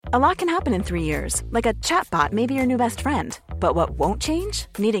A lot can happen in 3 years, like a chatbot may be your new best friend. But what won't change?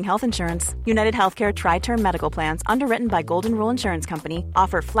 Needing health insurance. United Healthcare Tri-Term Medical Plans, underwritten by Golden Rule Insurance Company,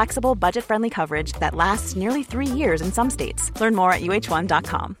 offer flexible, budget-friendly coverage that lasts nearly 3 years in some states. Learn more at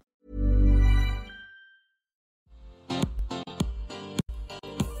uh1.com.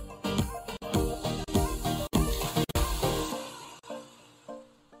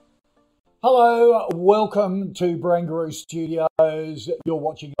 Hello, welcome to Barangaroo Studios. You're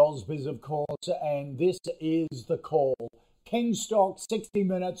watching AusBiz, of course, and this is The Call. King Stock, 60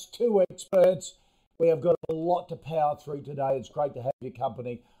 minutes, two experts. We have got a lot to power through today. It's great to have your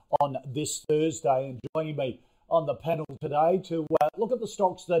company on this Thursday, and joining me on the panel today to look at the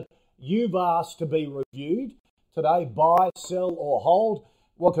stocks that you've asked to be reviewed today, buy, sell or hold.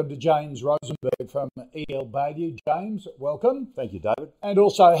 Welcome to James Rosenberg from EL Value. James, welcome. Thank you, David. And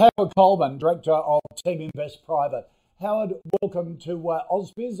also Howard Coleman, Director of Team Invest Private. Howard, welcome to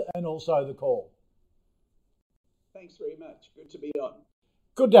AusBiz and also The Call. Thanks very much. Good to be on.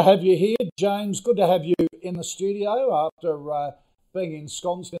 Good to have you here, James. Good to have you in the studio after being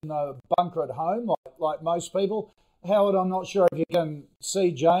ensconced in the bunker at home, like most people. Howard, I'm not sure if you can see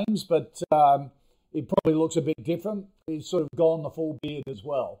James, but he probably looks a bit different. He's sort of gone the full beard as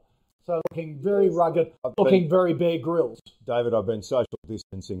well. So looking very rugged, very Bear Grylls. David, I've been social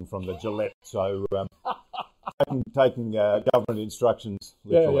distancing from the Gillette, so taking government instructions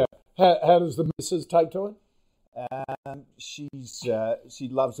literally. Yeah. How does the missus take to it? She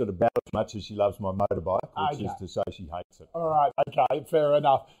loves it about as much as she loves my motorbike, which is to say she hates it. All right, okay, fair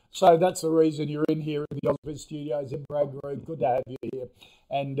enough. So that's the reason you're in here in the AusBiz Studios in Barangaroo. Good to have you here.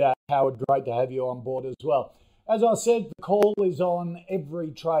 And Howard, great to have you on board as well. As I said, The Call is on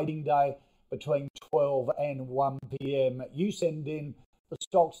every trading day between 12 and 1 p.m. You send in the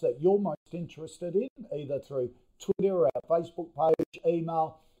stocks that you're most interested in, either through Twitter, our Facebook page,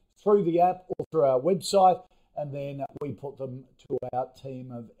 email, through the app or through our website, and then we put them to our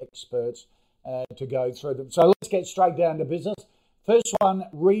team of experts to go through them. So let's get straight down to business. First one,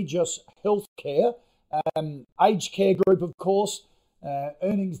 Regis Healthcare, aged care group, of course.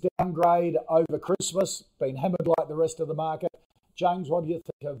 Earnings downgrade over Christmas, been hammered like the rest of the market. James, what do you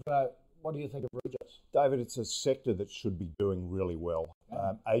think of Regis? David, it's a sector that should be doing really well.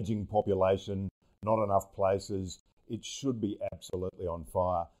 Aging population, not enough places. It should be absolutely on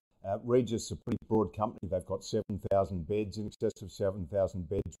fire. Regis is a pretty broad company. They've got 7,000 beds, in excess of 7,000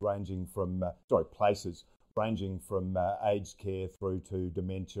 beds, places ranging from aged care through to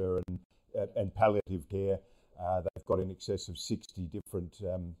dementia and palliative care. They've got in excess of 60 different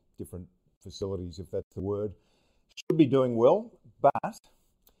facilities, if that's the word. Should be doing well, but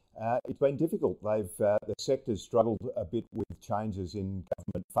it's been difficult. The sector's struggled a bit with changes in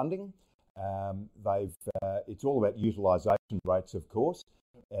government funding. It's all about utilisation rates, of course,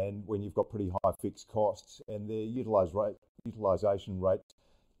 and when you've got pretty high fixed costs, and their utilisation rates,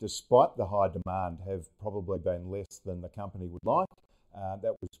 despite the high demand, have probably been less than the company would like.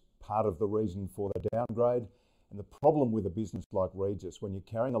 That was part of the reason for the downgrade. And the problem with a business like Regis, when you're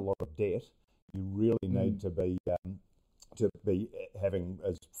carrying a lot of debt, you really need to be having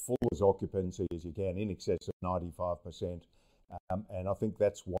as full as occupancy as you can, in excess of 95%. And I think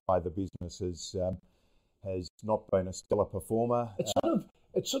that's why the business has not been a stellar performer.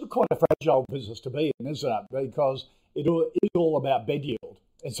 It's sort of quite a fragile business to be in, isn't it? Because it is all about bed yield.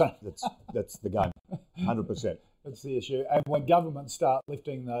 That's the game, 100%. That's the issue. And when governments start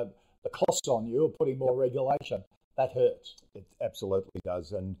lifting the costs on you or putting more regulation, that hurts. It absolutely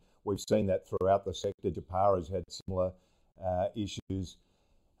does. And we've seen that throughout the sector. Japara's had similar issues.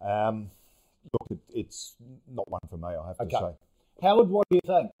 Look, it's not one for me, I have to say. Howard, what do you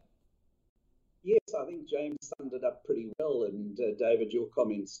think? Yes, I think James summed it up pretty well, and David, your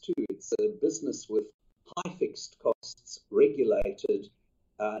comments too. It's a business with high fixed costs, regulated,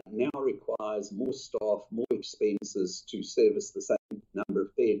 now requires more staff, more expenses to service the same number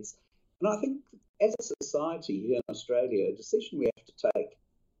of beds. And I think as a society here in Australia, a decision we have to take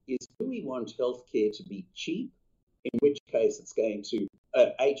is, do we want healthcare to be cheap, in which case it's going to,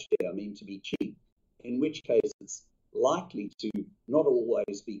 aged care, to be cheap, in which case it's likely to not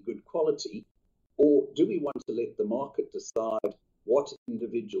always be good quality, or do we want to let the market decide what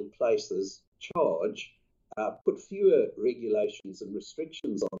individual places charge, put fewer regulations and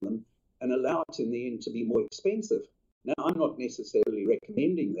restrictions on them, and allow it in the end to be more expensive? Now, I'm not necessarily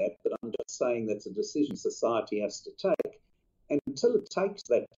recommending that, but I'm just saying that's a decision society has to take. And until it takes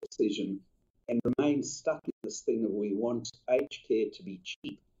that decision and remains stuck in this thing of we want aged care to be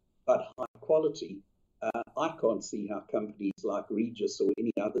cheap but high quality, I can't see how companies like Regis or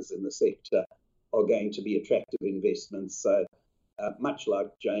any others in the sector are going to be attractive investments. So much like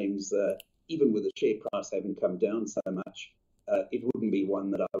James, even with the share price having come down so much, it wouldn't be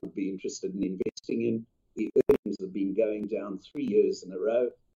one that I would be interested in investing in. The earnings have been going down 3 years in a row.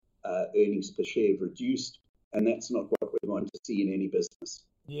 Earnings per share have reduced, and that's not what we want to see in any business.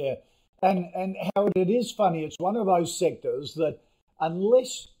 Yeah. And Howard, it is funny. It's one of those sectors that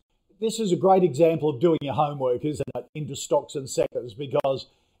unless this is a great example of doing your homework, isn't it, into stocks and sectors, because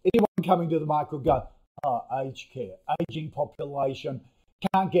anyone coming to the market will go, oh, aged care, aging population,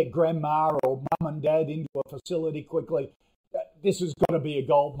 can't get grandma or mum and dad into a facility quickly. This has got to be a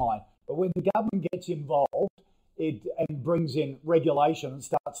gold mine. But when the government gets involved and brings in regulation and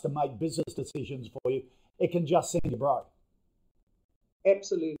starts to make business decisions for you, it can just send you broke.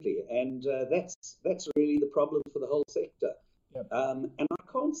 Absolutely, and that's really the problem for the whole sector. Yep. And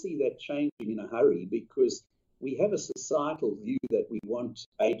I can't see that changing in a hurry because we have a societal view that we want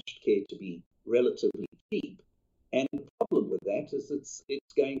aged care to be relatively cheap. And the problem with that is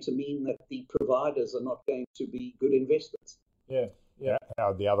it's going to mean that the providers are not going to be good investments. Yeah.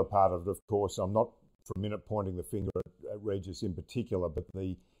 The other part of it, of course, I'm not for a minute pointing the finger at Regis in particular, but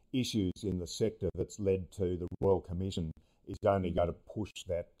the issues in the sector that's led to the Royal Commission is only going to push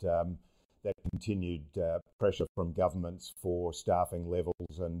that continued pressure from governments for staffing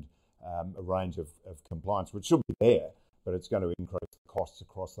levels and a range of compliance, which should be there, but it's going to increase the costs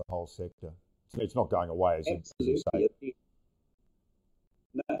across the whole sector. It's not going away, as you say.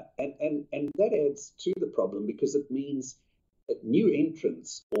 No, and that adds to the problem because it means that new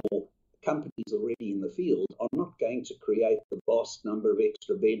entrants or companies already in the field are not going to create the vast number of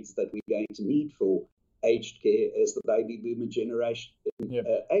extra beds that we're going to need for aged care as the baby boomer generation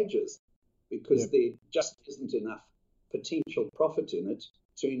ages, because there just isn't enough potential profit in it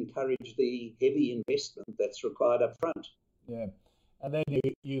to encourage the heavy investment that's required up front. Yeah, and then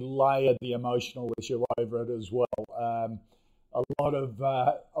you layer the emotional issue over it as well. A lot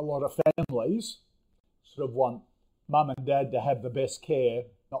of families sort of want mum and dad to have the best care,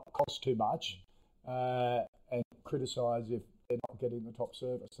 not cost too much, and criticise if they're not getting the top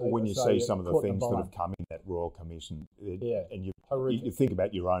service. So when you see some of the things that have come in that Royal Commission, and you think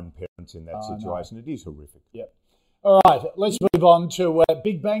about your own parents in that situation, it is horrific. Yep. All right, let's move on to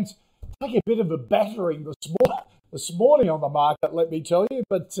big banks. Take a bit of a battering this morning on the market, let me tell you.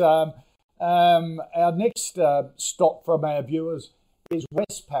 But our next stop from our viewers is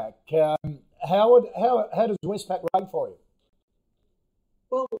Westpac. Howard, how does Westpac rate for you?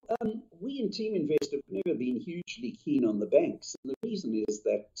 Well, we in Team Invest have never been hugely keen on the banks. And the reason is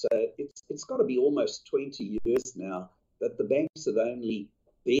that it's got to be almost 20 years now that the banks have only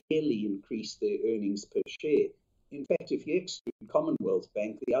barely increased their earnings per share. In fact, if you exclude Commonwealth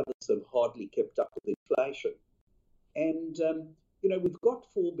Bank, the others have hardly kept up with inflation. And, we've got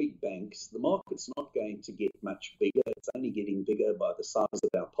 4 big banks. The market's not going to get much bigger. It's only getting bigger by the size of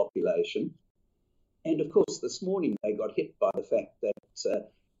our population. And, of course, this morning they got hit by the fact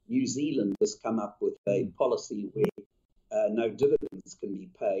that New Zealand has come up with a policy where no dividends can be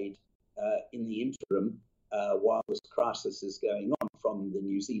paid in the interim while this crisis is going on from the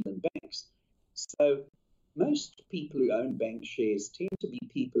New Zealand banks. So most people who own bank shares tend to be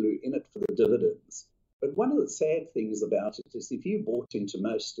people who are in it for the dividends. But one of the sad things about it is if you bought into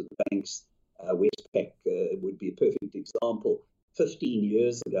most of the banks, Westpac would be a perfect example, 15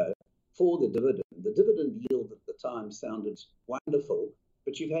 years ago, for the dividend yield at the time sounded wonderful,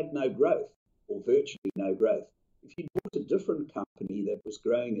 but you've had no growth or virtually no growth. If you bought a different company that was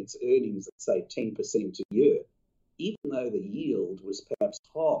growing its earnings at, say, 10% a year, even though the yield was perhaps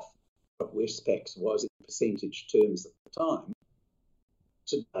half what Westpac's was in percentage terms at the time,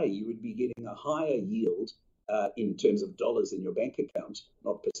 today you would be getting a higher yield in terms of dollars in your bank account,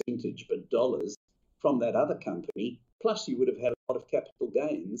 not percentage, but dollars, from that other company, plus you would have had a lot of capital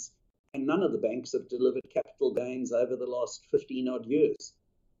gains, and none of the banks have delivered capital gains over the last 15-odd years.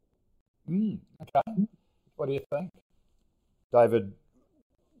 Okay. What do you think? David,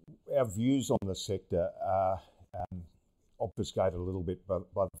 our views on the sector are obfuscated a little bit by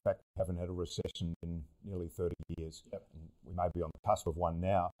the fact we haven't had a recession in nearly 30 years. Yep. We may be on the cusp of one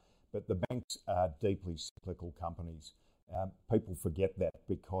now, but the banks are deeply cyclical companies. People forget that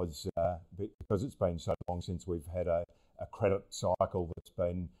because it's been so long since we've had a credit cycle that's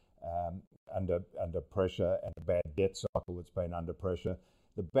been under pressure and a bad debt cycle that's been under pressure.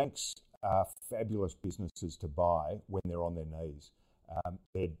 The banks are fabulous businesses to buy when they're on their knees.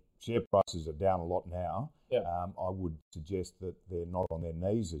 Their share prices are down a lot now. Yep. I would suggest that they're not on their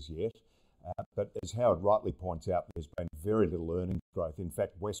knees as yet. But as Howard rightly points out, there's been very little earnings growth. In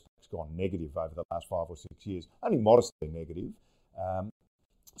fact, Westpac's gone negative over the last 5 or 6 years, only modestly negative.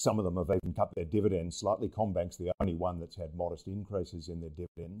 Some of them have even cut their dividends slightly. CommBank's the only one that's had modest increases in their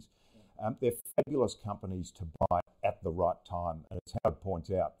dividends. They're fabulous companies to buy at the right time. And as Howard points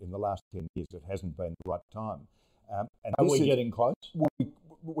out, in the last 10 years, it hasn't been the right time. And are we getting close?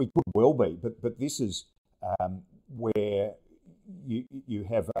 We could well be, but this is where you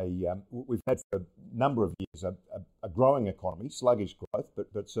have we've had for a number of years a growing economy, sluggish growth,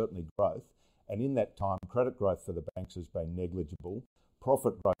 but certainly growth. And in that time, credit growth for the banks has been negligible.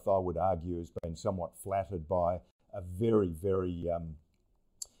 Profit growth, I would argue, has been somewhat flattered by a very, very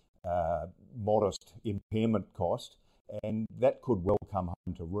modest impairment cost, and that could well come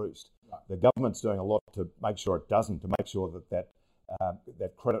home to roost. Right. The government's doing a lot to make sure it doesn't, to make sure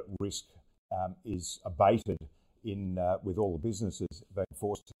that credit risk is abated with all the businesses being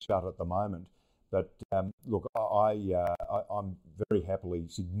forced to shut at the moment. But look, I'm very happily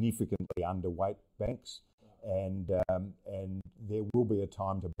significantly underweight banks, and there will be a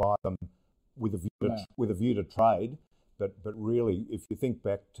time to buy them with a view to trade. But really, if you think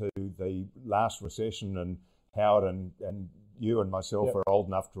back to the last recession, and Howard and you and myself are old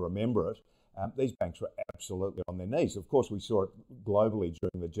enough to remember it, these banks were absolutely on their knees. Of course, we saw it globally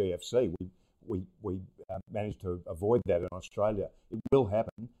during the GFC. We managed to avoid that in Australia. It will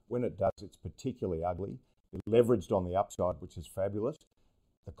happen. When it does, it's particularly ugly. They're leveraged on the upside, which is fabulous.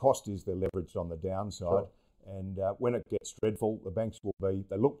 The cost is they're leveraged on the downside. Sure. And when it gets dreadful, the banks they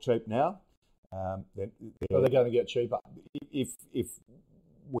look cheap now. They're going to get cheaper. If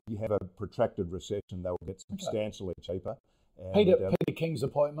we have a protracted recession, they will get substantially cheaper. And, Peter King's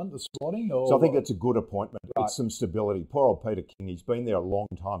appointment this morning? So I think it's a good appointment. Right. It's some stability. Poor old Peter King, he's been there a long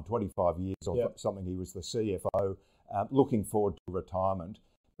time, 25 years or something. He was the CFO, looking forward to retirement.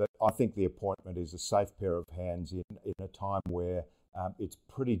 But I think the appointment is a safe pair of hands in a time where it's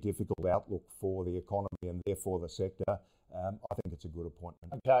pretty difficult outlook for the economy and therefore the sector. I think it's a good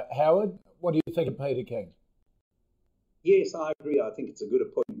appointment. Okay. Howard, what do you think of Peter King? Yes, I agree. I think it's a good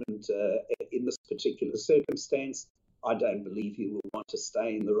appointment in this particular circumstance. I don't believe he will want to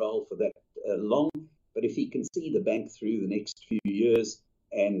stay in the role for that long, but if he can see the bank through the next few years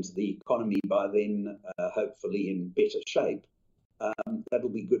and the economy by then hopefully in better shape, that'll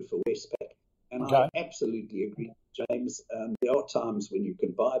be good for Westpac. And okay. I absolutely agree, James. There are times when you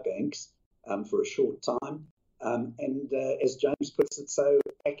can buy banks for a short time. And as James puts it so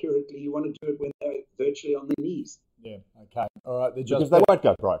accurately, you want to do it when they're virtually on their knees. Yeah, okay. All right. Because they won't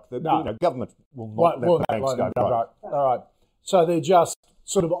go broke. Government will not let the banks go broke. All right. So they're just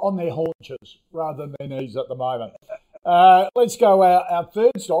sort of on their haunches rather than their knees at the moment. Let's go our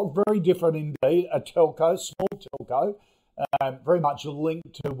third stock, very different indeed, a telco, small telco, very much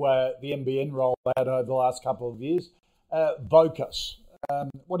linked to the NBN rollout over the last couple of years. Vocus.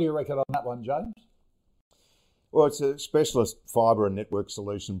 What do you reckon on that one, James? Well, it's a specialist fibre and network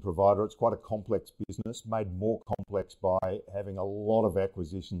solution provider. It's quite a complex business, made more complex by having a lot of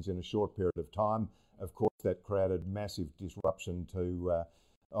acquisitions in a short period of time. Of course, that created massive disruption to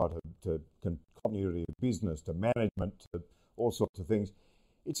continuity of business, to management, to all sorts of things.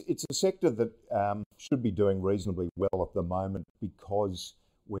 It's a sector that should be doing reasonably well at the moment because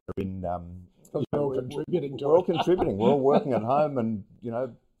we're in... we're all contributing to it. We're all contributing. We're all working at home and,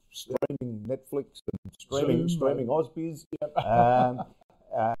 streaming Netflix and streaming Ausbiz,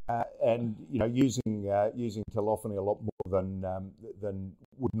 and using telephony a lot more than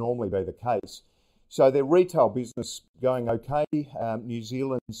would normally be the case. So their retail business going okay. New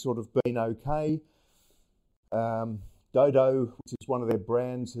Zealand's sort of been okay. Dodo, which is one of their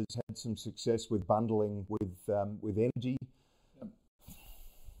brands, has had some success with bundling with energy.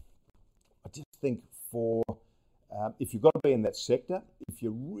 I just think if you've got to be in that sector, if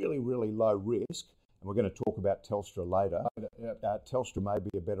you're really, really low risk, and we're going to talk about Telstra later, Telstra may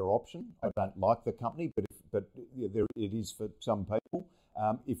be a better option. I don't like the company, but it is for some people.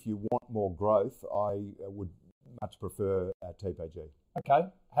 If you want more growth, I would much prefer TPG. Okay.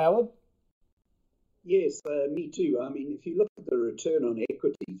 Howard? Yes, me too. I mean, if you look at the return on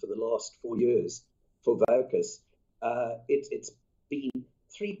equity for the last 4 years for Vocus, it's been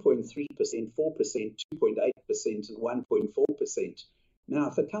 3.3%, 4%, 2.8% and 1.4%. Now,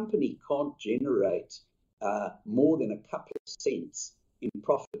 if a company can't generate more than a couple of cents in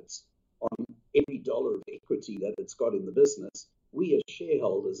profits on every dollar of equity that it's got in the business, we as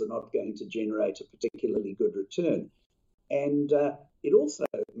shareholders are not going to generate a particularly good return. And it also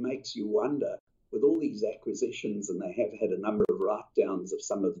makes you wonder, with all these acquisitions, and they have had a number of write-downs of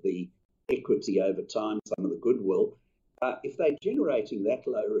some of the equity over time, some of the goodwill, if they're generating that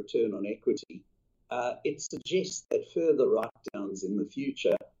low return on equity, it suggests that further write-downs in the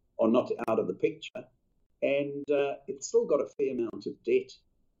future are not out of the picture. And it's still got a fair amount of debt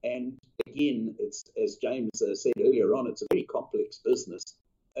And again, it's, as James said earlier on, it's a very complex business.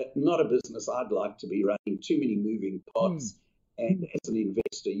 Not a business I'd like to be running, too many moving parts. And as an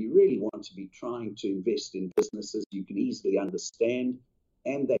investor, you really want to be trying to invest in businesses you can easily understand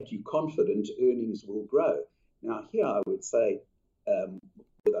and that you're confident earnings will grow. Now, here I would say,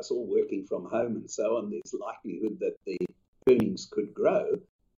 with us all working from home and so on, there's likelihood that the earnings could grow,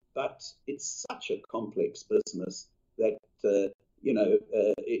 but it's such a complex business that,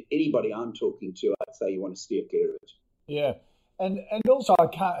 anybody I'm talking to, I'd say you want to steer clear of it. Yeah. And also, I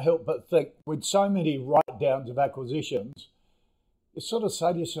can't help but think, with so many write-downs of acquisitions, you sort of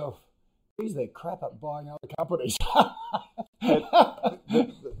say to yourself, geez, they're crap at buying other companies.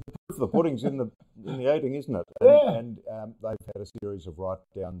 The pudding's in the eating, isn't it? And they've had a series of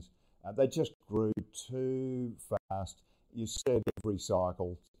write-downs. They just grew too fast. You said every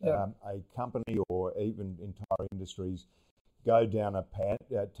cycle, a company or even entire industries go down a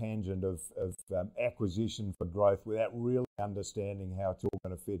tangent of acquisition for growth without really understanding how it's all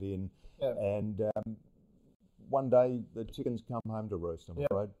going to fit in. And one day the chickens come home to roost, I'm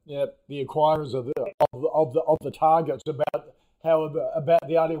afraid. Yeah, the acquirers of the targets about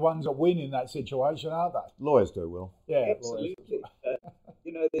the only ones that win in that situation, aren't they? Lawyers do, Will. Yeah, absolutely.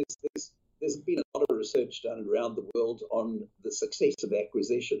 There's been a lot of research done around the world on the success of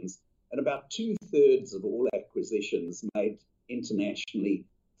acquisitions, and about 2/3 of all acquisitions made internationally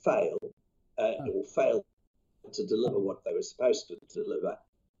fail to deliver what they were supposed to deliver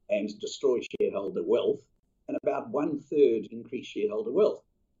and destroy shareholder wealth, and about 1/3 increase shareholder wealth.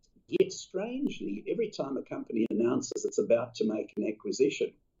 Yet strangely, every time a company announces it's about to make an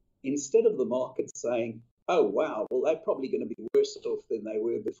acquisition, instead of the market saying, oh, wow, well, they're probably going to be worse off than they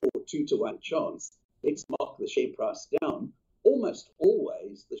were before, 2-to-1 chance, let's mark the share price down, almost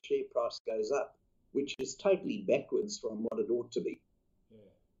always the share price goes up, which is totally backwards from what it ought to be. Yeah.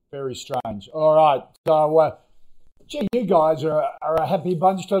 Very strange. All right. So, you guys are a happy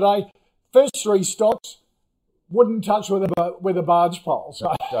bunch today. First 3 stocks, wouldn't touch with a barge pole.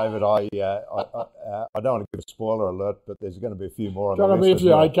 So. David, I don't want to give a spoiler alert, but there's going to be a few more on the list.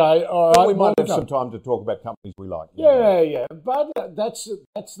 Okay, all right. We might have some time to talk about companies we like. Yeah. But that's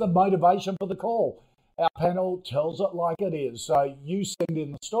the motivation for the call. Our panel tells it like it is. So you send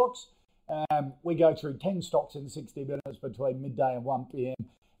in the stocks. We go through 10 stocks in 60 minutes between midday and 1 p.m.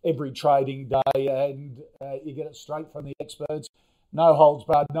 every trading day, and you get it straight from the experts. No holds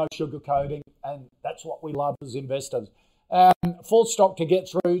barred, no sugarcoating, and that's what we love as investors. 4th stock to get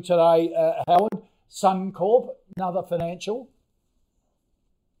through today, Howard, Suncorp, another financial.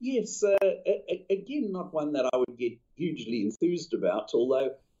 Yes, again, not one that I would get hugely enthused about,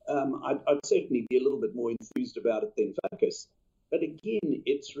 although I'd certainly be a little bit more enthused about it than Focus. But again,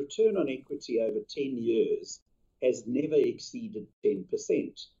 its return on equity over 10 years has never exceeded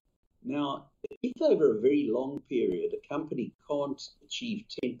 10%. Now, if over a very long period a company can't achieve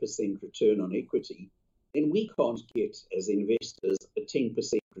 10% return on equity, then we can't get, as investors, a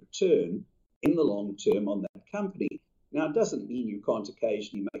 10% return in the long term on that company. Now, it doesn't mean you can't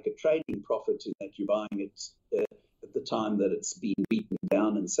occasionally make a trading profit in that you're buying it at the time that it's been beaten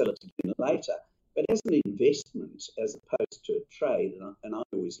down and sell it again later. But as an investment, as opposed to a trade, and I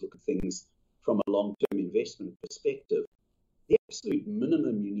always look at things from a long-term investment perspective, the absolute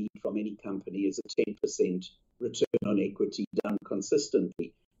minimum you need from any company is a 10% return on equity done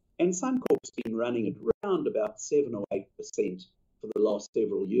consistently. And Suncorp's been running at around about 7 or 8% for the last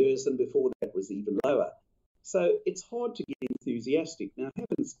several years, and before that was even lower. So it's hard to get enthusiastic. Now,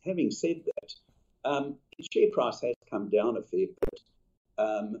 having said that, its share price has come down a fair bit.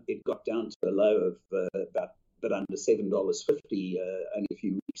 It got down to a low of about a bit under $7.50 only a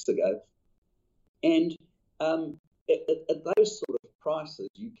few weeks ago. And at those sort of prices,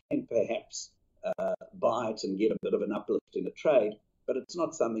 you can perhaps buy it and get a bit of an uplift in a trade, but it's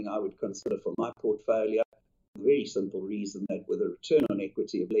not something I would consider for my portfolio. The very simple reason that with a return on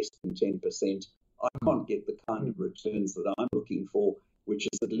equity of less than 10%, I can't get the kind of returns that I'm looking for, which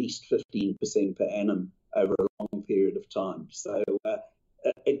is at least 15% per annum over a long period of time. So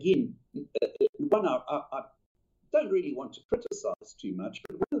again, one I don't really want to criticise too much,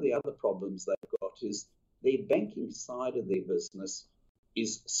 but one of the other problems they've got is their banking side of their business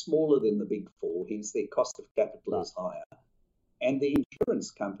is smaller than the big four, hence their cost of capital is higher. And the insurance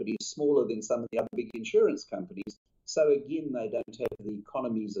company is smaller than some of the other big insurance companies. So again, they don't have the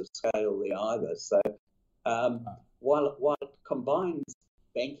economies of scale there either. So while it combines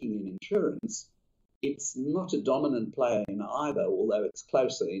banking and insurance, it's not a dominant player in either, although it's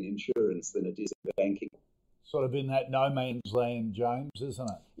closer in insurance than it is in banking. Sort of in that no man's land, James, isn't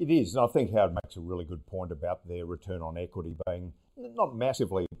it? It is, and I think Howard makes a really good point about their return on equity being not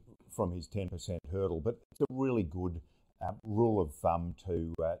massively from his 10% hurdle, but it's a really good rule of thumb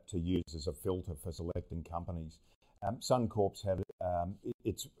to use as a filter for selecting companies. Suncorp's had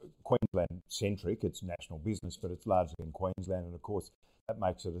it's Queensland centric. It's national business, but it's largely in Queensland, and of course that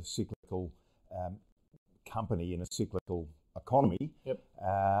makes it a cyclical company in a cyclical economy. Yep.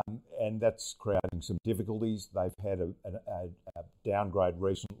 And that's creating some difficulties. They've had a downgrade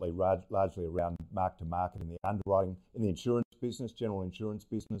recently, largely around mark to market in the underwriting, in the insurance business, general insurance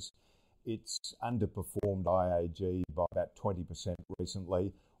business. It's underperformed IAG by about 20%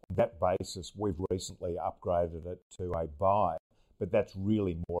 recently. On that basis, we've recently upgraded it to a buy, but that's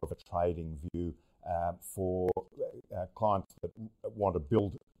really more of a trading view for clients that want to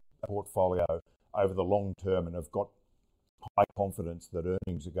build a portfolio over the long term and have got high confidence that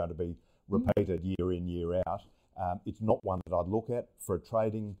earnings are going to be repeated year in, year out. It's not one that I'd look at for a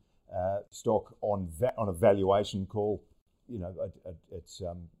trading stock on a valuation call. You know,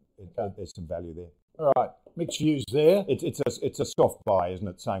 there's some value there. All right, mixed views there. It's a soft buy, isn't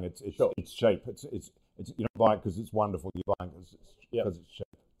it? Saying it's Sure. It's cheap. It's you're not buying because it's wonderful. You're buying because it's cheap.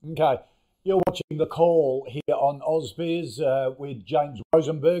 Okay, you're watching The Call here on AusBiz with James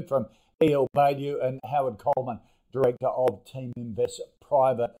Rosenberg from E.L. Baillieu and Howard Coleman, Director of Team Invest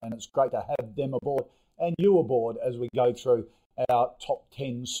Private, and it's great to have them aboard and you aboard as we go through our top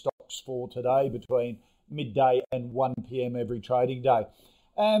 10 stocks for today between midday and 1 p.m. every trading day.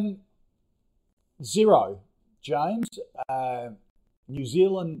 Xero, James, New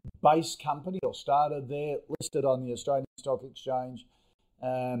Zealand-based company, or started there, listed on the Australian Stock Exchange,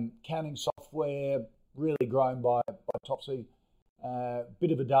 accounting software, really grown by Topsy.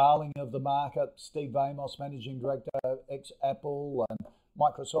 Bit of a darling of the market. Steve Vamos, Managing Director, ex-Apple and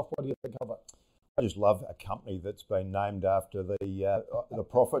Microsoft. What do you think of it? I just love a company that's been named after the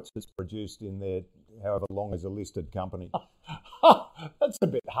profits it's produced in their however long as a listed company. That's a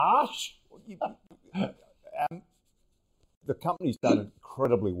bit harsh. The company's done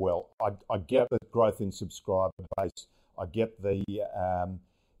incredibly well. I get the growth in subscriber base. I get the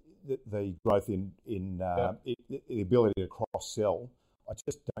growth in the ability to cross-sell. I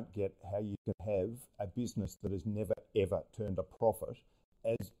just don't get how you can have a business that has never, ever turned a profit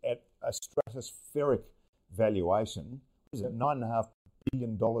as at a stratospheric valuation. Is it $9.5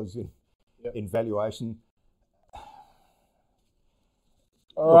 billion in valuation?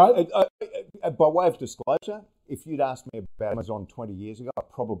 All right. By way of disclosure, if you'd asked me about Amazon 20 years ago, I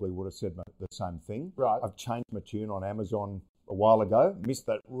probably would have said the same thing. Right. I've changed my tune on Amazon a while ago. Missed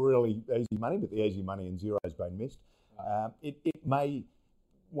that really easy money, but the easy money in Xero has been missed. It may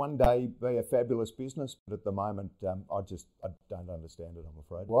one day be a fabulous business, but at the moment, I don't understand it, I'm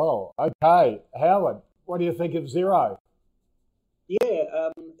afraid. Well, okay. Howard, what do you think of Xero? Yeah,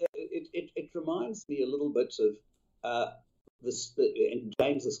 it reminds me a little bit of and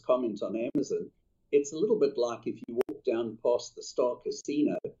James's comment on Amazon. It's a little bit like if you walk down past the Star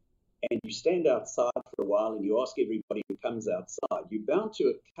Casino and you stand outside for a while and you ask everybody who comes outside, you're bound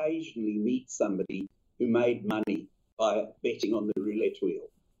to occasionally meet somebody who made money by betting on the roulette wheel.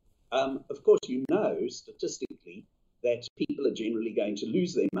 Of course, you know statistically that people are generally going to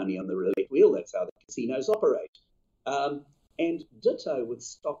lose their money on the roulette wheel. That's how the casinos operate. And ditto with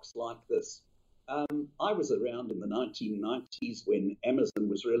stocks like this. I was around in the 1990s when Amazon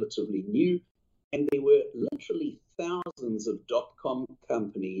was relatively new, and there were literally thousands of dot-com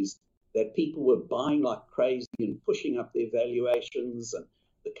companies that people were buying like crazy and pushing up their valuations, and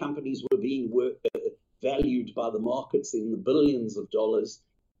the companies were being valued by the markets in the billions of dollars.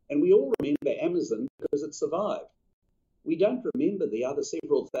 And we all remember Amazon because it survived. We don't remember the other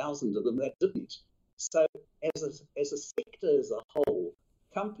several thousand of them that didn't. So as a sector as a whole,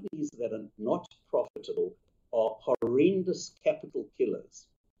 companies that are not profitable are horrendous capital killers.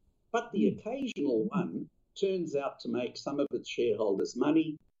 But the occasional one turns out to make some of its shareholders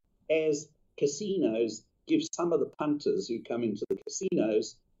money, as casinos give some of the punters who come into the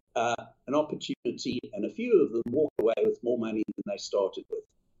casinos an opportunity, and a few of them walk away with more money than they started with.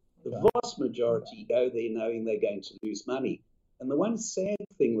 The vast majority go there knowing they're going to lose money. And the one sad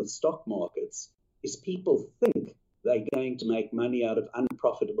thing with stock markets is people think they're going to make money out of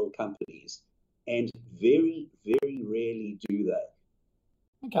unprofitable companies, and very, very rarely do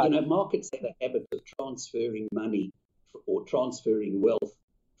they. Okay. You know, markets have a habit of transferring money or transferring wealth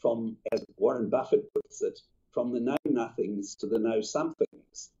from, as Warren Buffett puts it, from the know-nothings to the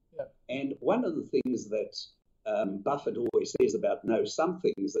know-somethings. Yeah. And one of the things that Buffett always says about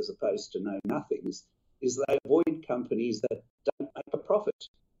know-somethings as opposed to know-nothings is they avoid companies that don't make a profit.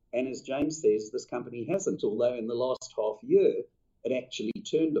 And as James says, this company hasn't, although in the last half year it actually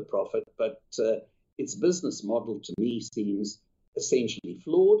turned a profit. But its business model to me seems essentially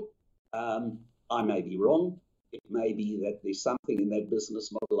flawed. I may be wrong. It may be that there's something in that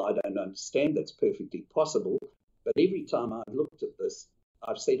business model I don't understand. That's perfectly possible. But every time I've looked at this,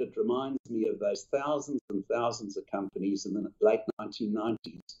 I've said it reminds me of those thousands and thousands of companies in the late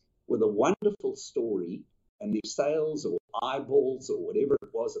 1990s with a wonderful story, and their sales or eyeballs or whatever it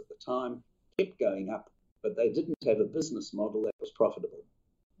was at the time kept going up, but they didn't have a business model that was profitable.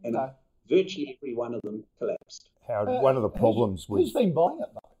 And virtually every one of them collapsed. Howard, one of the problems who's been buying it,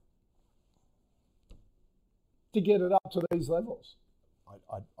 though, to get it up to these levels?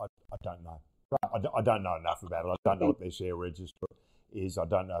 I don't know. Right. I don't know enough about it. I don't know what their share register is. I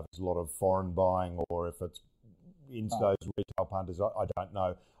don't know if it's a lot of foreign buying or if it's instos, retail punters. I don't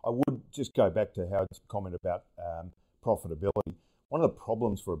know. I would just go back to Howard's comment about profitability. One of the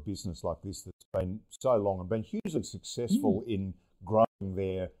problems for a business like this that's been so long and been hugely successful in growing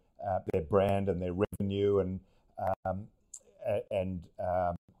their brand and their revenue and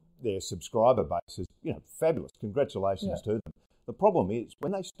their subscriber base is, fabulous. Congratulations to them. The problem is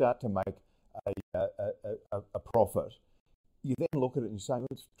when they start to make a profit, you then look at it and you say, well,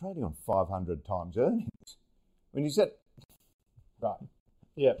 it's trading on 500 times earnings. When you said, right,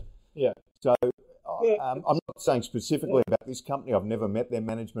 yeah. So I'm not saying specifically about this company. I've never met their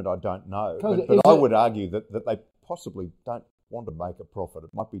management. I don't know, but I would argue that they possibly don't want to make a profit.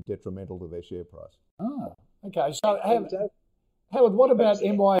 It might be detrimental to their share price. Oh, okay. So Howard, what about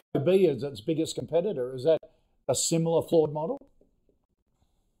MYOB as its biggest competitor? Is that a similar flawed model?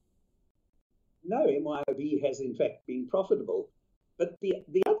 No, MYOB has in fact been profitable. But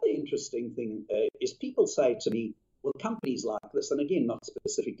the other interesting thing is people say to me, well, companies like this, and again, not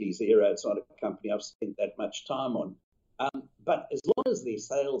specifically Xero, it's not a company I've spent that much time on, but as long as their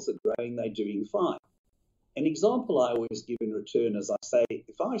sales are growing, they're doing fine. An example I always give in return is I say,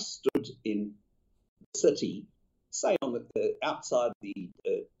 if I stood in the city, say on the outside the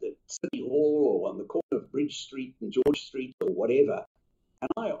City Hall or on the corner of Bridge Street and George Street or whatever, and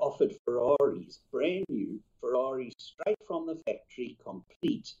I offered Ferraris, brand new Ferraris, straight from the factory,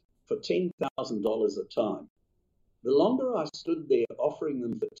 complete, for $10,000 a time. The longer I stood there offering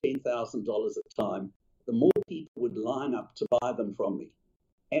them for $10,000 a time, the more people would line up to buy them from me.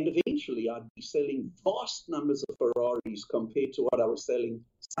 And eventually I'd be selling vast numbers of Ferraris compared to what I was selling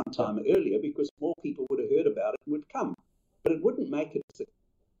sometime earlier, because more people would have heard about it and would come. But it wouldn't make it a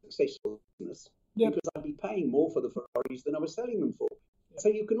successful business because I'd be paying more for the Ferraris than I was selling them for. So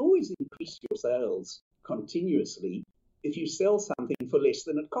you can always increase your sales continuously if you sell something for less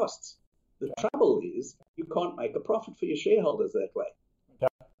than it costs. The trouble is you can't make a profit for your shareholders that way.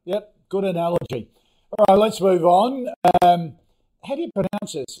 Yep, good analogy. All right, let's move on. How do you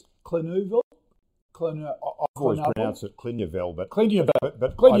pronounce this? Clinuvel? I've always pronounced it Clinuvel, but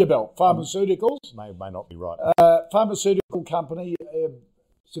Clinuvel Pharmaceuticals. May not be right. Pharmaceutical company,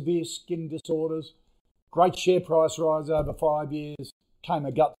 severe skin disorders, great share price rise over 5 years, came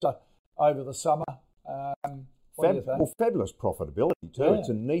a gutter over the summer. Fabulous profitability too. Yeah. It's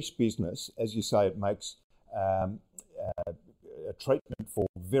a niche business. As you say, it makes a treatment for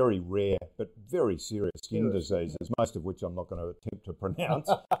very rare but very serious skin diseases, most of which I'm not going to attempt to pronounce.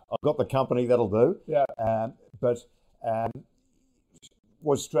 I've got the company that'll do. Yeah. But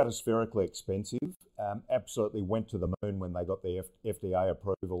was stratospherically expensive. Absolutely went to the moon when they got the FDA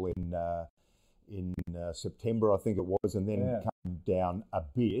approval in September, I think it was, and then came down a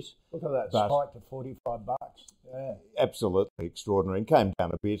bit. Look at that, spike to $45. Yeah. Absolutely extraordinary, and came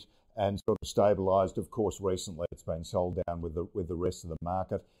down a bit and sort of stabilised. Of course, recently it's been sold down with the rest of the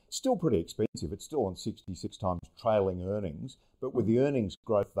market. Still pretty expensive. It's still on 66 times trailing earnings, but with the earnings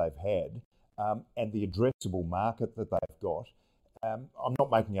growth they've had and the addressable market that they've got, I'm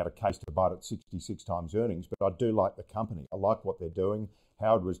not making out a case to buy it at 66 times earnings, but I do like the company. I like what they're doing.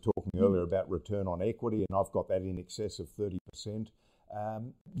 Howard was talking earlier about return on equity, and I've got that in excess of 30%.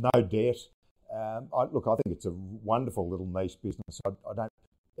 No debt. I think it's a wonderful little niche business. I don't,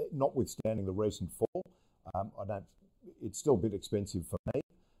 notwithstanding the recent fall, it's still a bit expensive for me.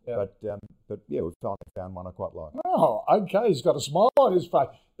 Yeah. But we've finally found one I quite like. Oh, okay. He's got a smile on his face.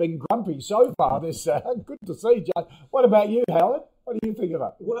 Been grumpy so far. This good to see, Jay. What about you, Howard? What do you think of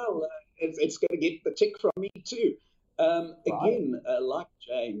it? Well, it's going to get the tick from me too. Again, like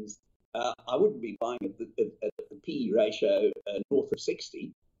James, I wouldn't be buying at the PE ratio north of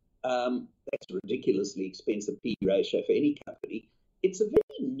 60. That's a ridiculously expensive PE ratio for any company. It's a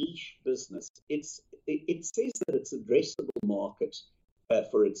very niche business. It says that its addressable market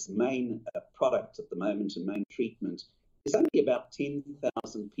for its main product at the moment and main treatment is only about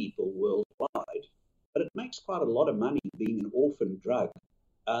 10,000 people worldwide, but it makes quite a lot of money being an orphan drug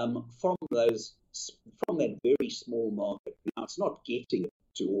from from that very small market. Now, it's not getting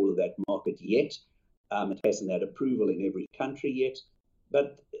to all of that market yet. It hasn't had approval in every country yet,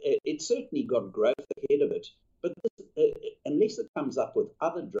 but it's certainly got growth ahead of it. But this, unless it comes up with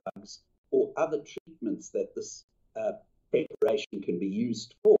other drugs or other treatments that this preparation can be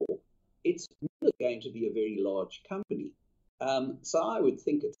used for, it's never going to be a very large company. So I would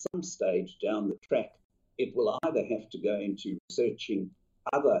think at some stage down the track, it will either have to go into researching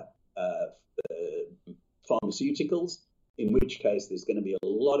other pharmaceuticals, in which case there's going to be a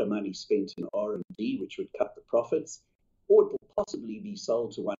lot of money spent in R&D, which would cut the profits, or it will possibly be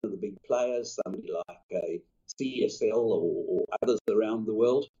sold to one of the big players, somebody like a CSL or others around the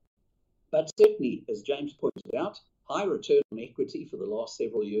world. But certainly, as James pointed out, high return on equity for the last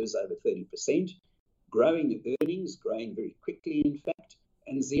several years, over 30%, growing earnings, growing very quickly, in fact,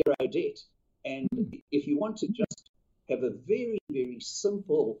 and zero debt. And if you want to just have a very, very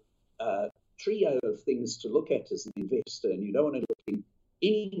simple trio of things to look at as an investor, and you don't want to look in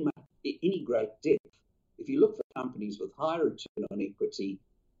any great depth, if you look for companies with high return on equity,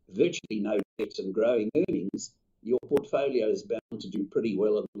 virtually no debt and growing earnings, your portfolio is bound to do pretty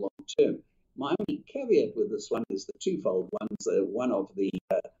well in the long term. My only caveat with this one is the twofold. One of the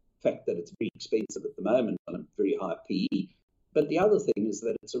fact that it's very expensive at the moment on a very high PE, but the other thing is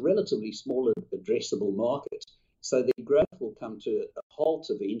that it's a relatively small addressable market. So the growth will come to a halt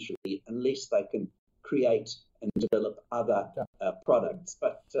eventually unless they can create and develop other products.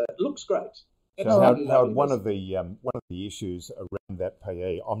 But it looks great. So Howard, one of the issues around that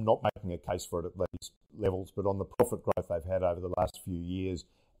PE, I'm not making a case for it at these levels, but on the profit growth they've had over the last few years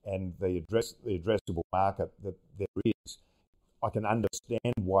and the addressable market that there is, I can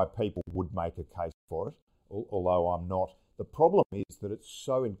understand why people would make a case for it, although I'm not. The problem is that it's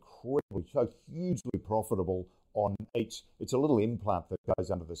so hugely profitable on each. It's a little implant that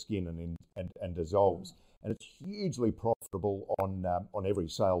goes under the skin and dissolves, and it's hugely profitable on every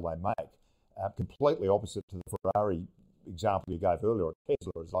sale they make. Completely opposite to the Ferrari example you gave earlier, or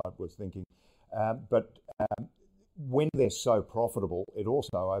Tesla, as I was thinking. But when they're so profitable, it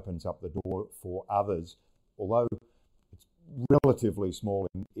also opens up the door for others, although it's relatively small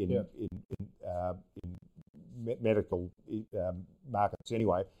in medical markets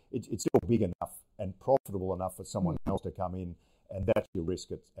anyway. It's still big enough and profitable enough for someone else to come in, and that's your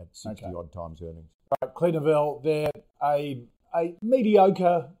risk at 60 odd times earnings. Right, Clintonville, they're a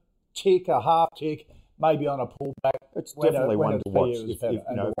mediocre tick, a half tick, maybe on a pullback. It's definitely one to watch. If it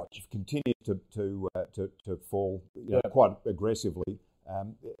continues to fall quite aggressively,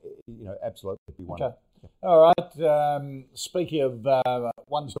 absolutely be one. Okay. All right. Speaking of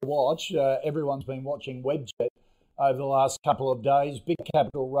ones to watch, everyone's been watching Webjet over the last couple of days. Big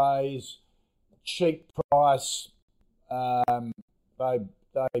capital raise, cheap price. They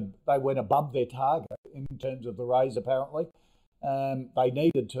went above their target in terms of the raise, apparently. They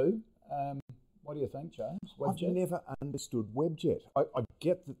needed to. What do you think, James? Webjet? I've never understood Webjet. I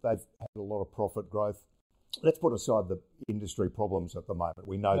get that they've had a lot of profit growth. Let's put aside the industry problems at the moment.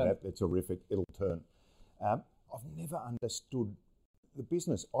 We know that it's horrific. It'll turn. I've never understood the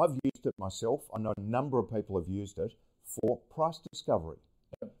business. I've used it myself. I know a number of people have used it for price discovery.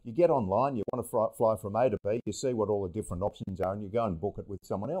 You get online, you want to fly from A to B, you see what all the different options are, and you go and book it with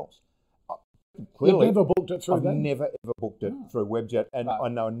someone else. Clearly, you've never booked it through them? I've never ever booked it through Webjet, and I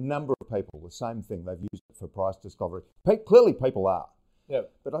know a number of people, the same thing, they've used it for price discovery. Clearly people are. Yeah.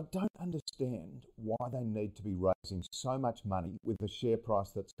 But I don't understand why they need to be raising so much money with a share price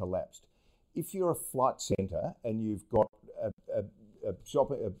that's collapsed. If you're a flight centre and you've got a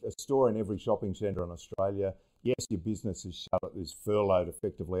store in every shopping centre in Australia, yes, your business is furloughed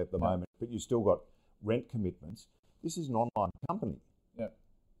effectively at the moment, but you've still got rent commitments. This is an online company. Yeah.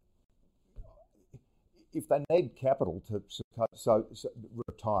 If they need capital to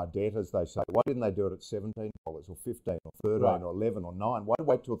retire debt, as they say, why didn't they do it at $17 or $15 or $13 or $11 or $9? Why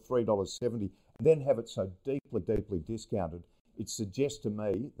wait till $3.70 and then have it so deeply discounted? It suggests to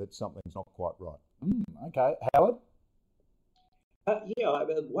me that something's not quite right. Okay. Howard?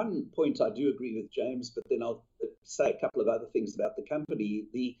 One point I do agree with James, but then I'll say a couple of other things about the company.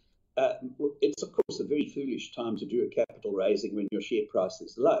 It's, of course, a very foolish time to do a capital raising when your share price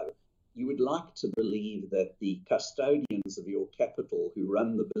is low. You would like to believe that the custodians of your capital who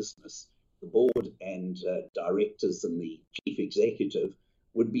run the business, the board and directors and the chief executive,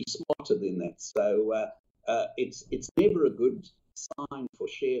 would be smarter than that. So it's never a good sign for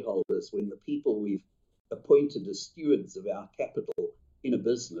shareholders when the people we've appointed as stewards of our capital in a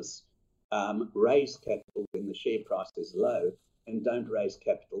business raise capital when the share price is low and don't raise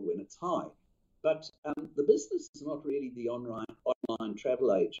capital when it's high. But the business is not really the online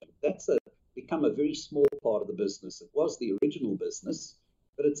travel agent. That's a become a very small part of the business. It was the original business,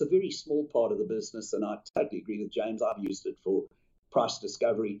 but it's a very small part of the business, and I totally agree with James. I've used it for price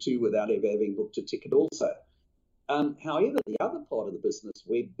discovery too without ever having booked a ticket also. However, the other part of the business,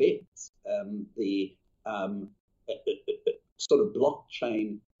 WebBeds, the sort of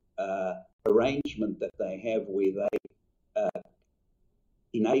blockchain arrangement that they have where they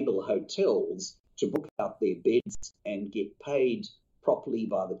enable hotels to book out their beds and get paid properly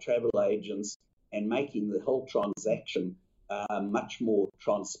by the travel agents, and making the whole transaction much more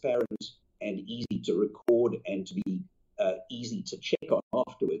transparent and easy to record and to be easy to check on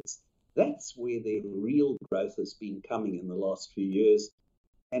afterwards. That's where their real growth has been coming in the last few years.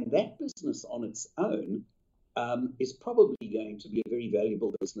 And that business on its own is probably going to be a very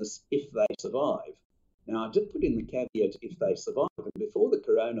valuable business if they survive. Now, I did put in the caveat if they survive, and before the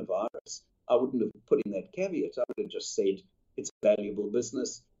coronavirus, I wouldn't have put in that caveat. I would have just said it's a valuable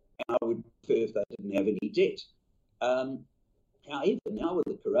business, and I would prefer if they didn't have any debt. However, now with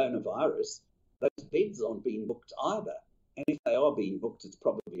the coronavirus, those beds aren't being booked either. And if they are being booked, it's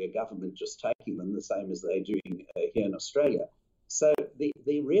probably a government just taking them, the same as they're doing here in Australia. So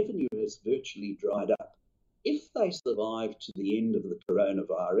their revenue has virtually dried up. If they survive to the end of the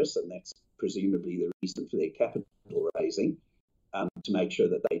coronavirus, and that's presumably the reason for their capital raising, to make sure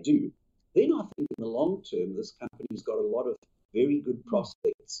that they do, then I think in the long term, this company's got a lot of very good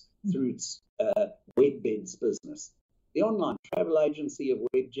prospects through its WebBeds business. The online travel agency of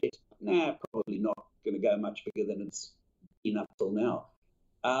Webjet, probably not going to go much bigger than it's been up till now.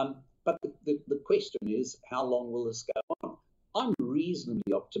 But the question is, how long will this go on? I'm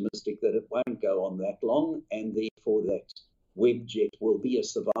reasonably optimistic that it won't go on that long, and therefore that Webjet will be a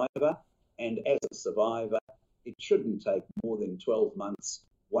survivor. And as a survivor, it shouldn't take more than 12 months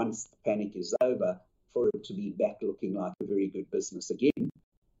once the panic is over for it to be back looking like a very good business again.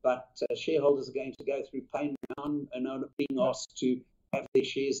 But shareholders are going to go through pain now and are being asked to have their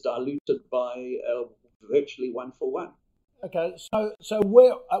shares diluted by virtually 1-for-1. Okay, so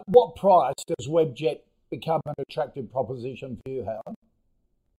where at what price does Webjet become an attractive proposition for you, Howard?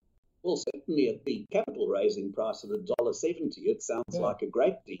 Well, certainly at the capital raising price of $1.70, it sounds like a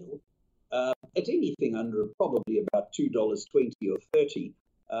great deal. At anything under probably about $2.20 or $2.30,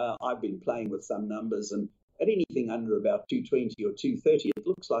 I've been playing with some numbers, and at anything under about $2.20 or $2.30, it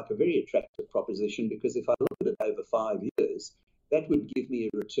looks like a very attractive proposition, because if I look at it over 5 years, that would give me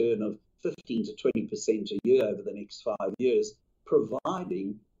a return of 15 to 20% a year over the next 5 years,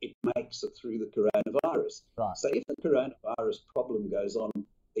 providing it makes it through the coronavirus. Right. So if the coronavirus problem goes on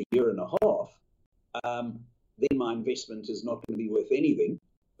a year and a half, then my investment is not going to be worth anything.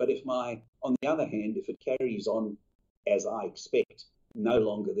 But on the other hand, if it carries on as I expect, no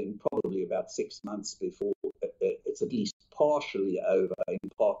longer than probably about 6 months before it's at least partially over in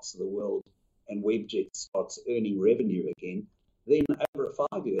parts of the world and Webjet starts earning revenue again, then over a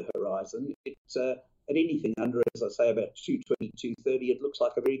 5-year horizon, at anything under, as I say, about $2.20, $2.30, it looks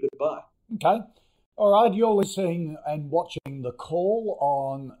like a very good buy. Okay. All right, you're listening and watching The Call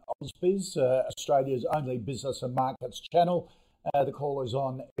on Ausbiz, Australia's only business and markets channel. The call is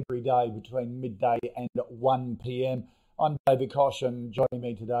on every day between midday and 1 p.m. I'm David Koch, and joining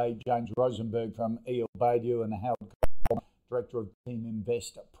me today, James Rosenberg from E.L. Baidu and Howard Cole, Director of Team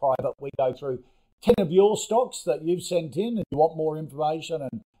Invest Private. We go through 10 of your stocks that you've sent in and you want more information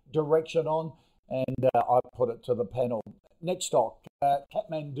and direction on, and I put it to the panel. Next stock,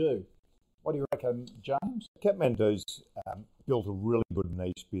 Kathmandu. What do you reckon, James? Kathmandu's built a really good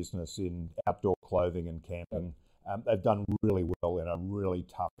niche business in outdoor clothing and camping. They've done really well in a really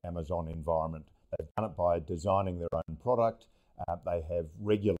tough Amazon environment. They've done it by designing their own product. They have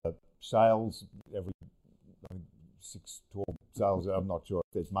regular sales, every 6 to 12 sales. I'm not sure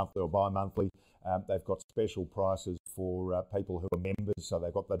if it's monthly or bi-monthly. They've got special prices for people who are members, so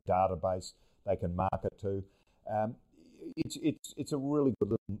they've got the database they can market to. It's a really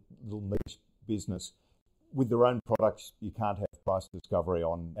good little niche business. With their own products, you can't have price discovery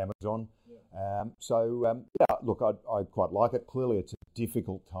on Amazon. Look, I quite like it. Clearly, it's a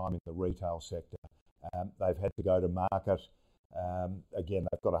difficult time in the retail sector. They've had to go to market. Again,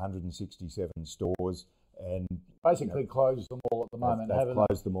 they've got 167 stores and basically closed them all at the moment. They've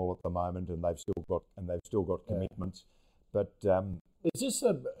closed them all at the moment, and they've still got commitments. But is this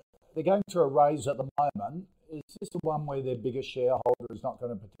they're going through a raise at the moment? Is this the one where their biggest shareholder is not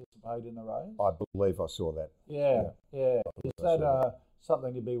going to participate in the raise? I believe I saw that. Yeah. Is that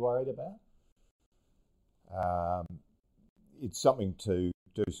something to be worried about? It's something to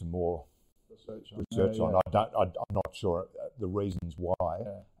do some more research on. I'm not sure the reasons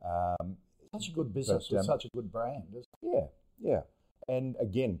why. Such a good business with such a good brand, isn't it? Yeah. And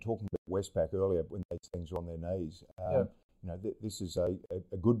again, talking about Westpac earlier, when these things are on their knees, this is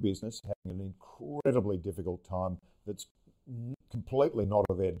a good business having an incredibly difficult time that's completely not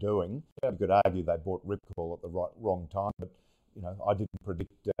of their doing. You could argue they bought Ripcall at the wrong time, but I didn't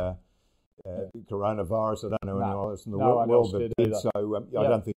predict coronavirus. I don't know anyone else in the world that did. So I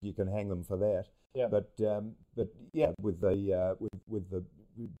don't think you can hang them for that. Yeah. But with the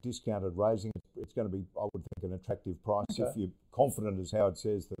discounted raising, it's going to be, I would think, an attractive price. Okay. If you're confident, as Howard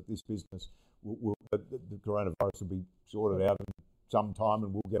says, that this business the coronavirus will be sorted out in some time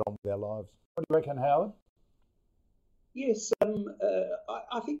and we'll get on with our lives. What do you reckon, Howard? Yes,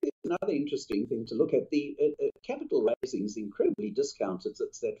 I think there's another interesting thing to look at. The capital raising is incredibly discounted.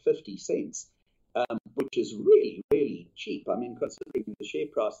 It's at 50 cents, which is really, really cheap. I mean, considering the share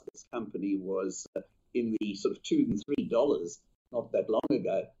price of this company was in the sort of $2 and $3 not that long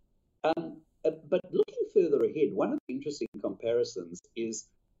ago. But looking further ahead, one of the interesting comparisons is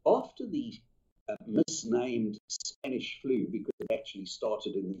after the misnamed Spanish flu, because it actually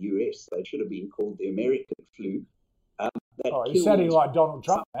started in the US, they should have been called the American flu. You're sounding like Donald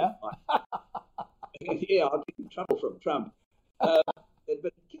Trump now. Yeah, I'll get in trouble from Trump.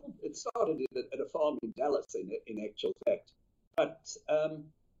 But it started at a farm in Dallas, in actual fact. But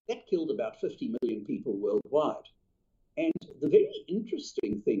that killed about 50 million people worldwide. And the very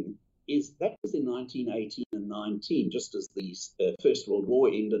interesting thing is that was in 1918 and 19, just as the First World War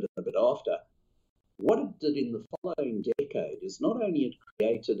ended a bit after. What it did in the following decade is not only it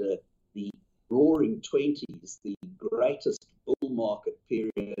created the roaring 20s, the greatest bull market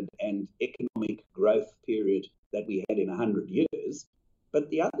period and economic growth period that we had in 100 years, but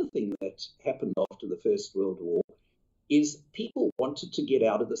the other thing that happened after the First World War is people wanted to get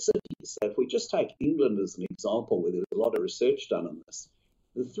out of the cities. So if we just take England as an example, where there was a lot of research done on this,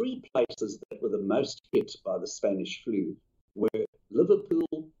 the three places that were the most hit by the Spanish flu were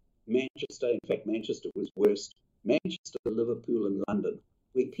Liverpool, Manchester. In fact, Manchester was worst. Manchester, Liverpool, and London,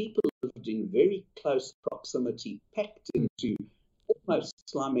 where people lived in very close proximity, packed into almost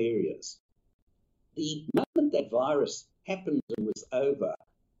slum areas. The moment that virus happened and was over,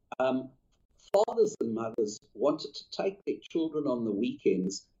 fathers and mothers wanted to take their children on the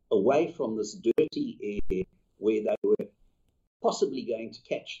weekends away from this dirty air where they were possibly going to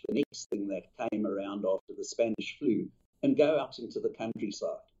catch the next thing that came around after the Spanish flu and go out into the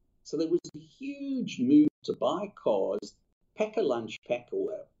countryside. So there was a huge move to buy cars, pack a lunch pack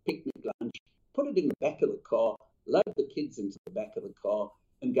or a picnic lunch, put it in the back of the car, load the kids into the back of the car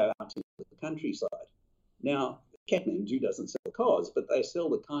and go out into the countryside. Now, Kathmandu doesn't sell cars, but they sell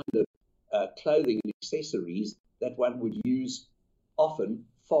the kind of clothing and accessories that one would use often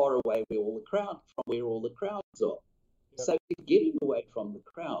far away where all the crowds are. Yep. So getting away from the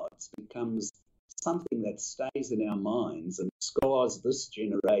crowds becomes something that stays in our minds and scars this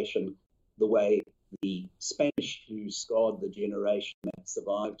generation the way the Spanish flu scarred the generation that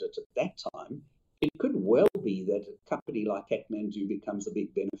survived it at that time. It could well be that a company like Kathmandu becomes a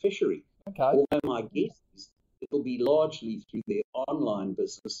big beneficiary. Okay. Although my guess is it'll be largely through their online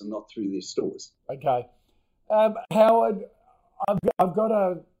business and not through their stores. Okay. Howard, I've got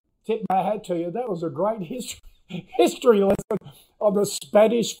to tip my hat to you. That was a great history lesson on the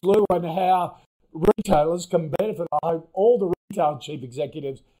Spanish flu and how retailers can benefit. I hope all the retail chief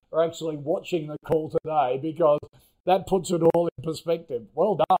executives are actually watching the call today, because that puts it all in perspective.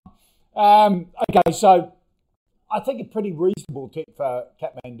 Well done. Okay, so I think a pretty reasonable tip for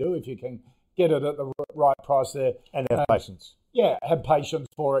Kathmandu, if you can get it at the right price there. And have patience. Yeah, have patience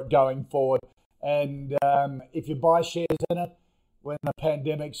for it going forward. And if you buy shares in it, when the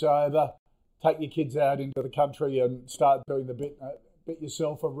pandemic's over, take your kids out into the country and start doing the bit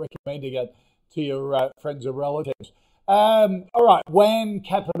yourself of recommending it to your friends and relatives. All right, WAM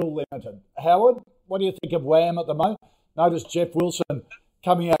Capital Limited. Howard, what do you think of WAM at the moment? Notice Jeff Wilson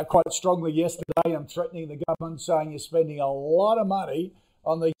coming out quite strongly yesterday and threatening the government, saying you're spending a lot of money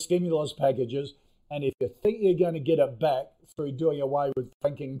on these stimulus packages, and if you think you're going to get it back through doing away with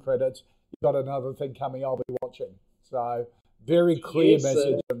franking credits, you've got another thing coming. I'll be watching. So very clear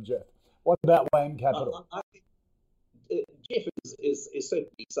message from Jeff. What about WAM Capital? I think Jeff is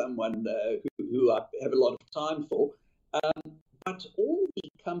certainly someone who I have a lot of time for. But all the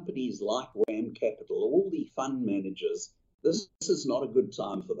companies like WAM Capital, all the fund managers, this is not a good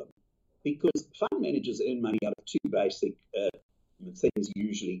time for them, because fund managers earn money out of two basic things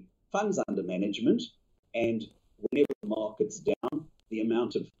usually: funds under management, and whenever the market's down, the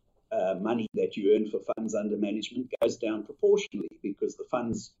amount of money that you earn for funds under management goes down proportionally, because the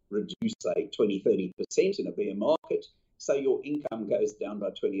funds reduce, say, 20-30% in a bear market, so your income goes down by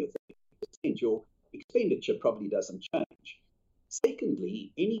 20 or 30%. Your expenditure probably doesn't change.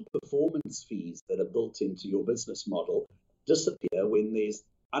 Secondly, any performance fees that are built into your business model disappear when there's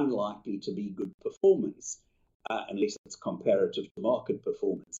unlikely to be good performance, unless it's comparative to market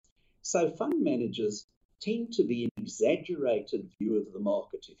performance. So fund managers tend to be an exaggerated view of the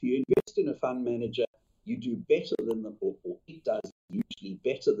market. If you invest in a fund manager, you do better than or it does usually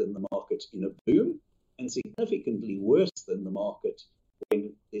better than the market in a boom, and significantly worse than the market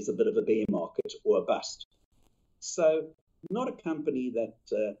when there's a bit of a bear market or a bust. So not a company that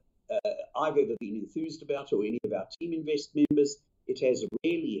I've ever been enthused about, or any of our Team Invest members. It has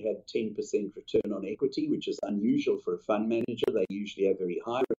rarely had 10% return on equity, which is unusual for a fund manager. They usually have very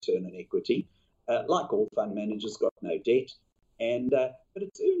high return on equity. Like all fund managers, got no debt, but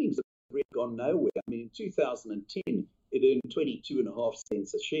its earnings have really gone nowhere. I mean, in 2010, it earned 22.5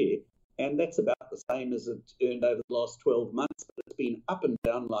 cents a share, and that's about the same as it earned over the last 12 months. But it's been up and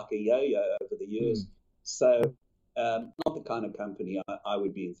down like a yo-yo over the years. So not the kind of company I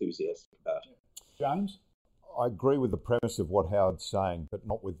would be enthusiastic about. James? I agree with the premise of what Howard's saying, but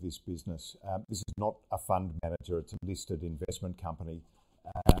not with this business. This is not a fund manager, it's a listed investment company.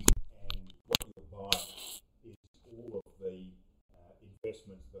 And what you're buying is all of the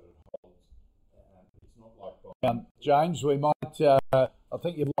investments that it holds. It's not like buying... James, we might, I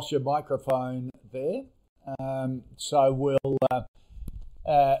think you've lost your microphone there. So we'll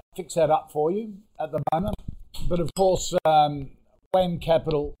fix that up for you at the moment. But of course, WAM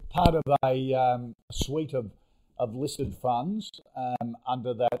Capital, part of a suite of listed funds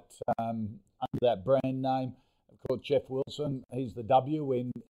under that brand name. Of course, Jeff Wilson, he's the W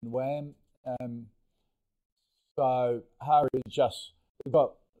in WAM. So Hari is just,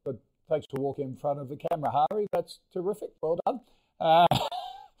 thanks for walking in front of the camera, Hari. That's terrific. Well done.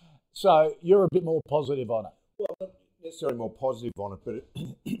 So you're a bit more positive on it. Well, not necessarily more positive on it, but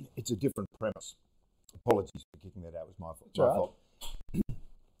it's a different premise. Apologies for kicking that out. It was my fault.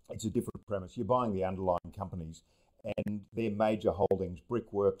 It's a different premise. You're buying the underlying companies and their major holdings,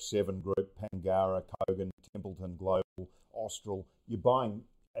 Brickworks, Seven Group, Pangara, Kogan, Templeton Global, Austral. You're buying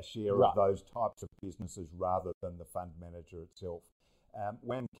a share of those types of businesses rather than the fund manager itself.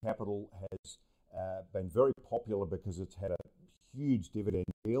 WAM Capital has been very popular because it's had a huge dividend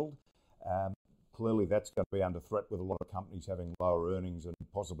yield. Clearly that's going to be under threat with a lot of companies having lower earnings and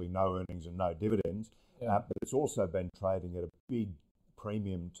possibly no earnings and no dividends. But it's also been trading at a big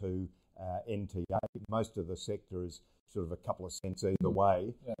premium to NTA. Most of the sector is sort of a couple of cents either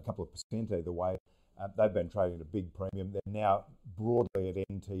way, a couple of percent either way. They've been trading at a big premium. They're now broadly at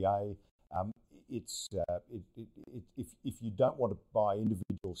NTA. If you don't want to buy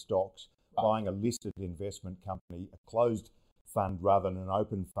individual stocks, buying a listed investment company, a closed fund rather than an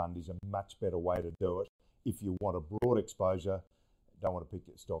open fund is a much better way to do it. If you want a broad exposure, don't want to pick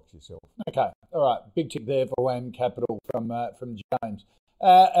your stocks yourself. Okay, all right. Big tick there for WAM Capital from James.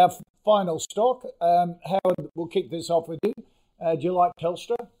 Our final stock, Howard, we'll kick this off with you. Do you like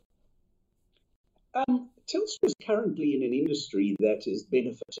Telstra? Telstra is currently in an industry that is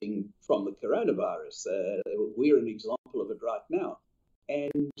benefiting from the coronavirus. We're an example of it right now.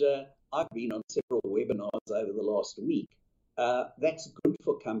 And I've been on several webinars over the last week. That's good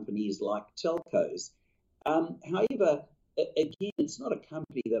for companies like telcos. However, again, it's not a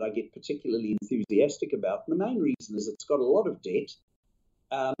company that I get particularly enthusiastic about. And the main reason is it's got a lot of debt.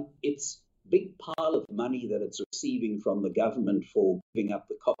 It's a big pile of money that it's receiving from the government for giving up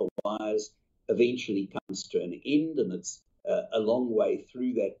the copper wires eventually comes to an end, and it's a long way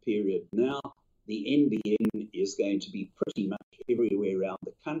through that period now. The NBN is going to be pretty much everywhere around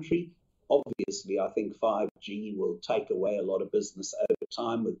the country. Obviously, I think 5G will take away a lot of business over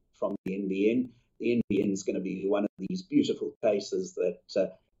time from the NBN. The NBN is going to be one of these beautiful cases that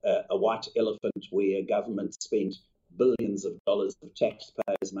a white elephant where government spent billions of dollars of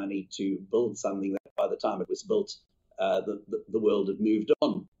taxpayers' money to build something that by the time it was built, the world had moved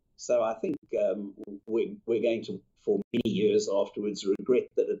on. So I think we're going to, for many years afterwards, regret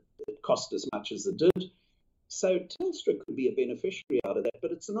that it cost as much as it did. So Telstra could be a beneficiary out of that,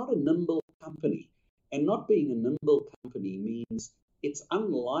 but it's not a nimble company. And not being a nimble company means it's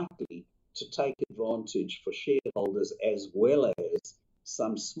unlikely to take advantage for shareholders as well as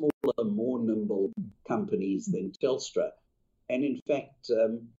some smaller, more nimble companies than Telstra. And in fact,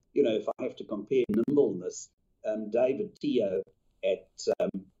 if I have to compare nimbleness, David Teo at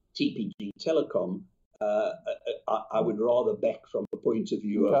TPG Telecom, I would rather back from the point of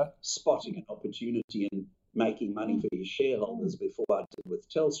view of spotting an opportunity and making money for his shareholders before I did with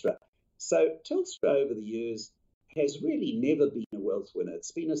Telstra. So Telstra over the years has really never been a wealth winner.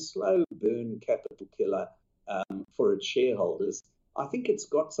 It's been a slow burn capital killer for its shareholders. I think it's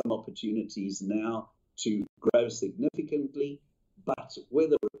got some opportunities now to grow significantly. but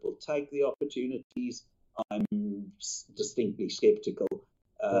whether it will take the opportunities, I'm distinctly sceptical.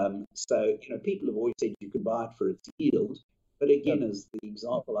 So, people have always said you can buy it for its yield. But again, as the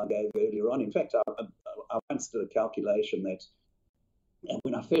example I gave earlier on, in fact, I once did a calculation that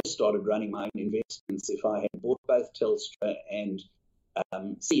when I first started running my own investments, if I had bought both Telstra and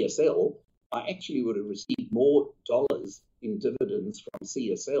CSL, I actually would have received more dollars in dividends from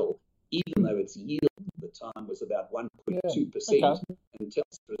CSL, even though its yield at the time was about 1.2%, and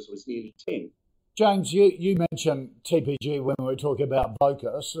Telstra's was nearly 10%. James, you mentioned TPG when we were talking about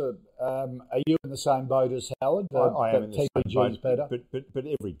Vocus. Are you in the same boat as Howard? I am in the TPG same is boat, better. but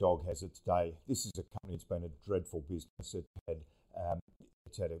every dog has its day. This is a company that's been a dreadful business. It's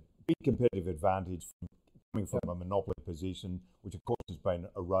had a big competitive advantage coming from a monopoly position, which of course has been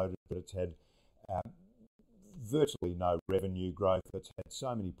eroded, but it's had virtually no revenue growth. It's had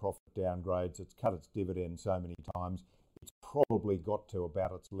so many profit downgrades. It's cut its dividend so many times. It's probably got to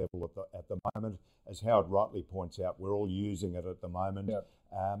about its level at the moment. As Howard rightly points out, we're all using it at the moment. Yep.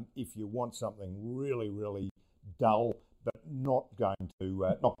 If you want something really, really dull, but not going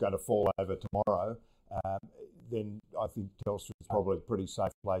to fall over tomorrow, then I think Telstra is probably a pretty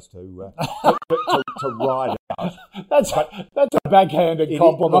safe place to ride out. That's a backhanded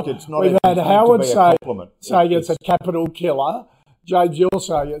compliment. Look, it's not. We've had Howard say it's a capital killer. James, you're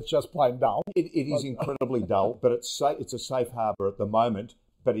saying it's just plain dull. It is incredibly dull, but it's a safe harbour at the moment.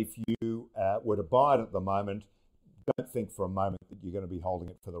 But if you were to buy it at the moment, don't think for a moment that you're going to be holding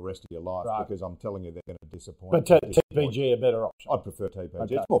it for the rest of your life, because I'm telling you they're going to disappoint. But TPG a better option. I'd prefer TPG.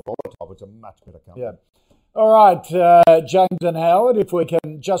 Okay. It's more volatile. It's a much better company. Yeah. All right, James and Howard, if we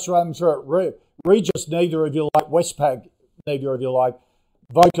can just run through it. Regis, neither of you like. Westpac, neither of you like.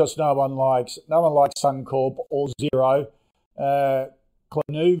 Vocus, no one likes. No one likes Suncorp or Xero.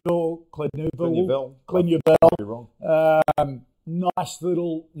 Clinuvel. Nice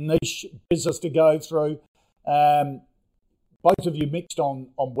little niche business to go through. Both of you mixed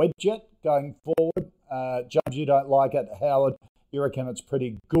on Webjet going forward. James, you don't like it. Howard, you reckon it's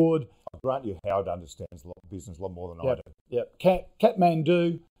pretty good. I grant you, Howard understands business a lot more than I do. Yep.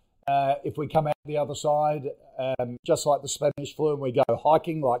 Kathmandu, if we come out the other side, just like the Spanish flu, and we go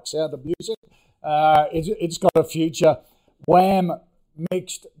hiking like Sound of Music, it's got a future. Wham,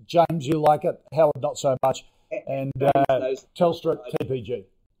 mixed. James, you like it. Howard, not so much. And Telstra, TPG.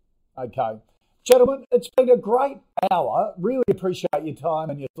 Okay. Gentlemen, it's been a great hour. Really appreciate your time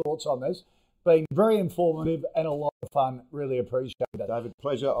and your thoughts on this. Been very informative and a lot of fun. Really appreciate it. David,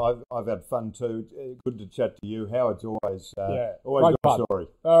 pleasure. I've had fun too. Good to chat to you. Howard's always great got a story.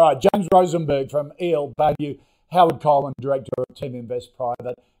 All right, James Rosenberg from EL Value, Howard Coleman, Director of Team Invest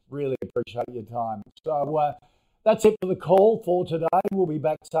Private. Really appreciate your time. So that's it for the call for today. We'll be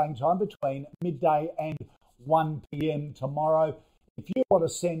back same time between midday and 1 p.m. tomorrow. If you want to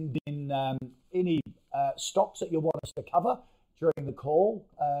send in any stocks that you want us to cover during the call,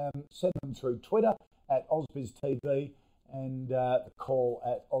 send them through Twitter at AusbizTV and the call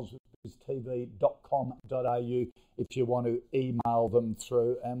at ausbiztv.com.au if you want to email them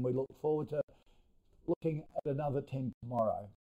through. And we look forward to looking at another 10 tomorrow.